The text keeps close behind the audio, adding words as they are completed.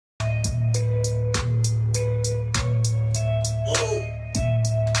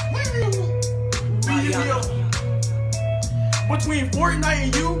deal between Fortnite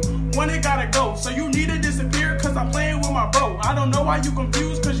and you, when it gotta go. So you need to disappear cause I'm playing with my bro. I don't know why you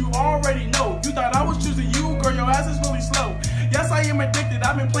confused cause you already know. You thought I was choosing you, girl, your ass is really slow. Yes, I am addicted,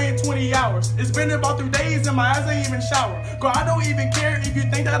 I've been playing 20 hours. It's been about 3 days and my ass ain't even shower. Girl, I don't even care if you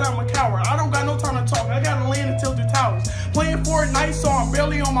think that I'm a coward. I don't got no time to talk, I gotta land and tilt the towers. Playing Fortnite so I'm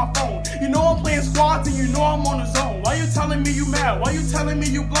barely on my phone. You know I'm playing squads and you know I'm on the zone. Why you telling me you mad? Why you telling me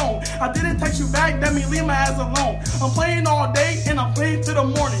you blown? I didn't text you back, that mean leave my ass alone. I'm playing all day and I'm playing till the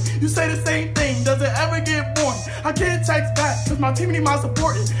morning. You say the same thing, does it ever get boring? I can't text back cause my team need my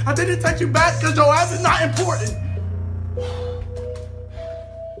support. I didn't text you back cause your ass is not important.